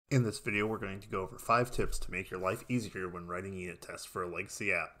In this video, we're going to go over 5 tips to make your life easier when writing unit tests for a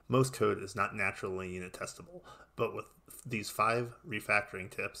legacy app. Most code is not naturally unit testable, but with these 5 refactoring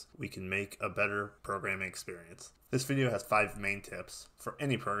tips, we can make a better programming experience. This video has 5 main tips for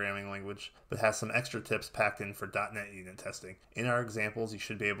any programming language, but has some extra tips packed in for .NET unit testing. In our examples, you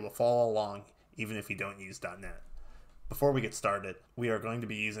should be able to follow along even if you don't use .NET. Before we get started, we are going to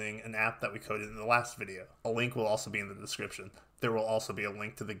be using an app that we coded in the last video. A link will also be in the description. There will also be a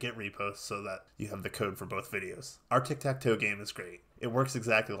link to the Git repo so that you have the code for both videos. Our tic-tac-toe game is great. It works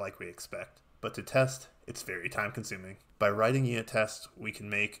exactly like we expect, but to test, it's very time consuming. By writing unit tests, we can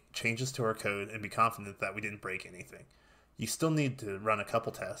make changes to our code and be confident that we didn't break anything. You still need to run a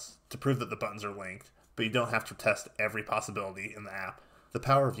couple tests to prove that the buttons are linked, but you don't have to test every possibility in the app. The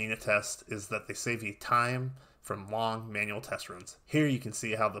power of unit tests is that they save you time from long manual test runs. Here you can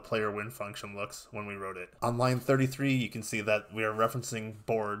see how the player win function looks when we wrote it. On line 33 you can see that we are referencing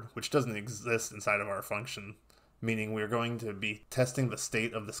board, which doesn't exist inside of our function, meaning we are going to be testing the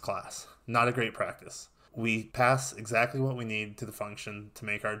state of this class. Not a great practice. We pass exactly what we need to the function to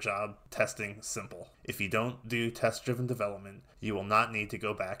make our job testing simple. If you don't do test-driven development, you will not need to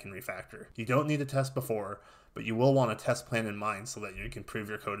go back and refactor. You don't need to test before, but you will want a test plan in mind so that you can prove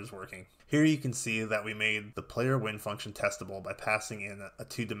your code is working. Here you can see that we made the player win function testable by passing in a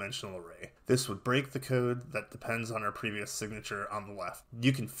 2-dimensional array. This would break the code that depends on our previous signature on the left.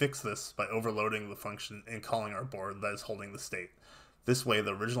 You can fix this by overloading the function and calling our board that is holding the state. This way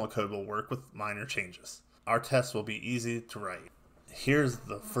the original code will work with minor changes. Our tests will be easy to write. Here's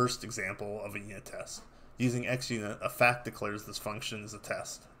the first example of a unit test. Using XUnit, a fact declares this function is a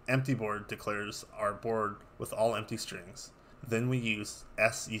test. Empty board declares our board with all empty strings. Then we use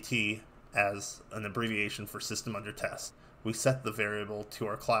SUT as an abbreviation for system under test. We set the variable to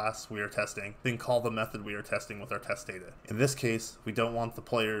our class we are testing, then call the method we are testing with our test data. In this case, we don't want the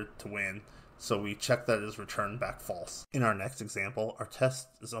player to win, so we check that it is returned back false. In our next example, our test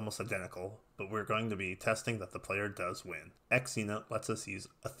is almost identical, but we're going to be testing that the player does win. XUnit lets us use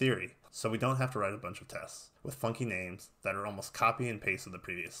a theory, so we don't have to write a bunch of tests with funky names that are almost copy and paste of the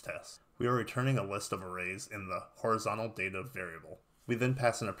previous test. We are returning a list of arrays in the horizontal data variable. We then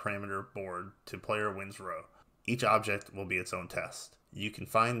pass in a parameter board to player wins row. Each object will be its own test. You can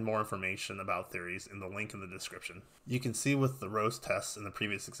find more information about theories in the link in the description. You can see with the rows tests in the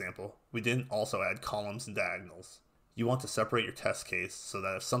previous example, we didn't also add columns and diagonals. You want to separate your test case so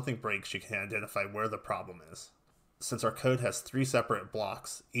that if something breaks, you can identify where the problem is. Since our code has 3 separate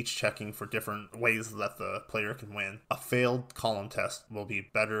blocks, each checking for different ways that the player can win, a failed column test will be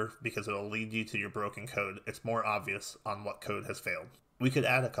better because it will lead you to your broken code. It's more obvious on what code has failed. We could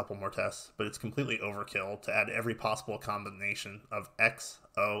add a couple more tests, but it's completely overkill to add every possible combination of x,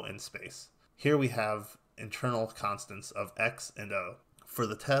 o, and space. Here we have internal constants of x and o. For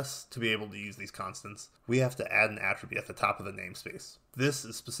the tests to be able to use these constants, we have to add an attribute at the top of the namespace. This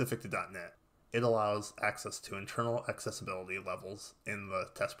is specific to .NET. It allows access to internal accessibility levels in the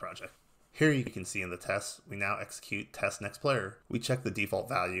test project. Here you can see in the test, we now execute test next player. We check the default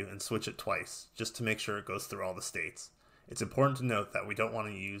value and switch it twice, just to make sure it goes through all the states. It's important to note that we don't want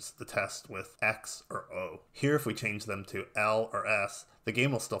to use the test with X or O. Here if we change them to L or S, the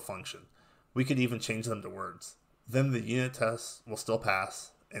game will still function. We could even change them to words. Then the unit test will still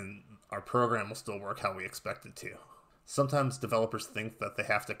pass, and our program will still work how we expect it to. Sometimes developers think that they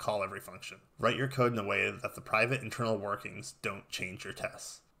have to call every function. Write your code in a way that the private internal workings don't change your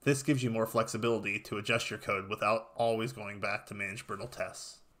tests. This gives you more flexibility to adjust your code without always going back to manage brittle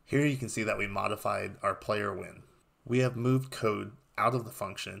tests. Here you can see that we modified our player win. We have moved code out of the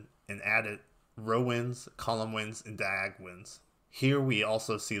function and added row wins, column wins, and diag wins. Here we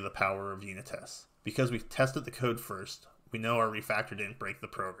also see the power of unit tests. Because we tested the code first, we know our refactor didn't break the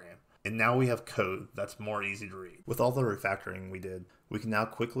program. And now we have code that's more easy to read. With all the refactoring we did, we can now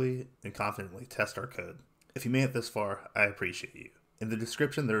quickly and confidently test our code. If you made it this far, I appreciate you. In the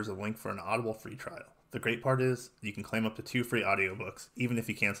description, there is a link for an Audible free trial. The great part is, you can claim up to 2 free audiobooks. Even if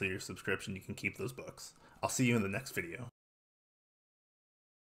you cancel your subscription, you can keep those books. I'll see you in the next video.